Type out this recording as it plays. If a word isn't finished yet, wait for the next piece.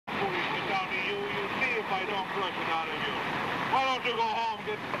flushing out of you. Why don't you go home,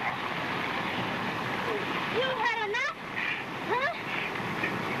 get... You had enough? Huh?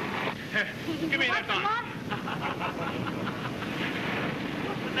 Give me that gun.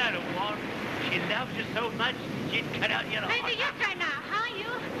 What's the matter, Walt? She loves you so much, she'd cut out your Maybe you try now, huh? You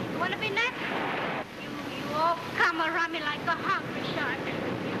want to be next? You all come around me like a hungry shark.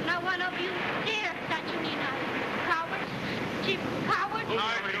 Not one of you dare touch Nina. Cowards. Cheap cowards.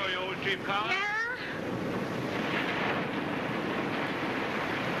 I show you, old cheap coward. Yeah?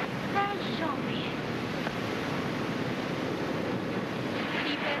 Then show me.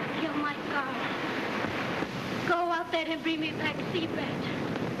 Seabed killed my girl. Go out there and bring me back Seabed.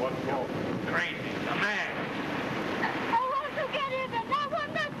 What for? Crazy. The man. I want to get even. I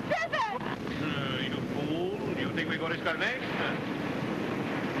want that Seabed. You fool. You think we're going to start next?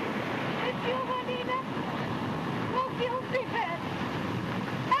 It's you, Juanita. Who kills Seabed?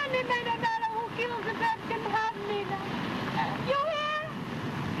 Any man no matter who kills the bed can have Nina. You hear?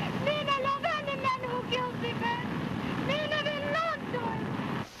 Nina love any man who kills Seabed. Nina belongs to him.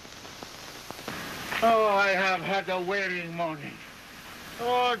 Oh, I have had a wearing morning.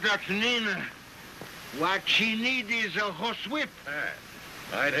 Oh, that's Nina. What she needs is a horsewhip.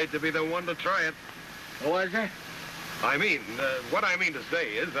 I'd hate to be the one to try it. What is that? I mean, what I mean to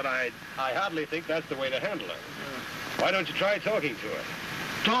say is that I hardly think that's the way to handle her. Why don't you try talking to her?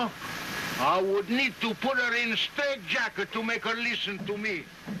 Talk? I would need to put her in straitjacket to make her listen to me.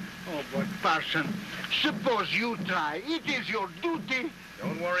 Oh, but Parson, suppose you try. It is your duty.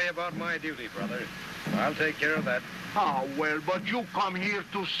 Don't worry about my duty, brother. I'll take care of that. Oh, well, but you come here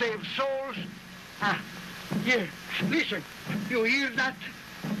to save souls? Here, listen. You hear that?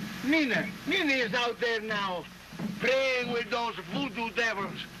 Nina is out there now, praying with those voodoo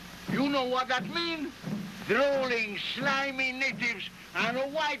devils. You know what that means? Drooling, slimy natives and a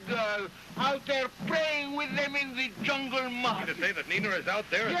white girl out there praying with them in the jungle mud. You to say that Nina is out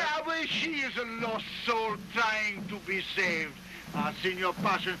there? Yeah, but she is a lost soul trying to be saved. Senor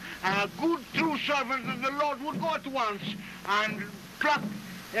Parson, a good true servant of the Lord would go at once and pluck